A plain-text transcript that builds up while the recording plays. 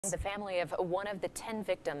The family of one of the 10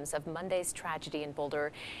 victims of Monday's tragedy in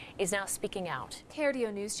Boulder is now speaking out.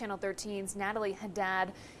 KRDO News Channel 13's Natalie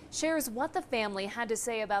Haddad shares what the family had to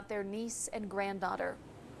say about their niece and granddaughter.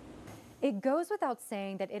 It goes without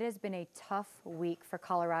saying that it has been a tough week for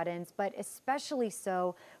Coloradans, but especially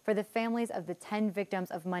so for the families of the 10 victims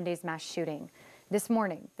of Monday's mass shooting. This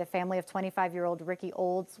morning, the family of 25-year-old RIKKI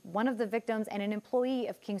Olds, one of the victims and an employee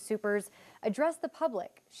of King Soopers, addressed the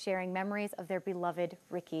public, sharing memories of their beloved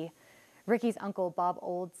RIKKI. RIKKI's uncle, Bob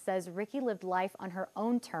Olds, says RIKKI lived life on her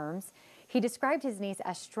own terms. He described his niece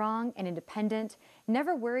as strong and independent,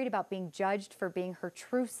 never worried about being judged for being her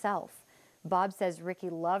true self. Bob says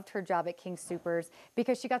RIKKI loved her job at King Soopers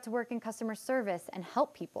because she got to work in customer service and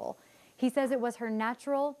help people. He says it was her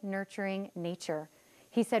natural, nurturing nature.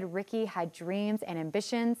 He said RIKKI had dreams and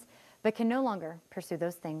ambitions, but can no longer pursue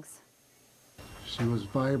those things. She was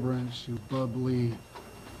vibrant, she was bubbly.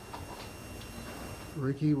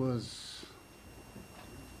 RIKKI was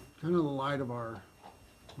kind of the light of our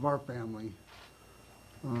family.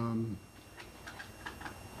 When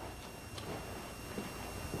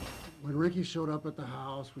RIKKI showed up at the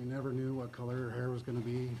house, we never knew what color her hair was going to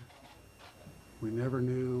be. We never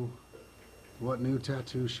knew what new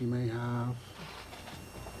tattoo she may have.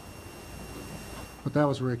 But that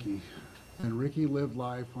was RIKKI, and RIKKI lived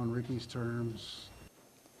life on RIKKI's terms.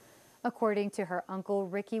 According to her uncle,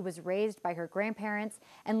 RIKKI was raised by her grandparents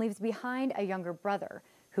and leaves behind a younger brother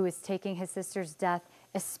who is taking his sister's death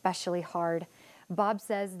especially hard. Bob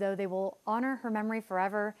says though they will honor her memory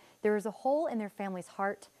forever, there is a hole in their family's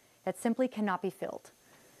heart that simply cannot be filled.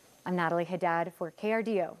 I'm Natalie Haddad for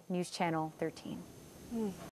KRDO News Channel 13.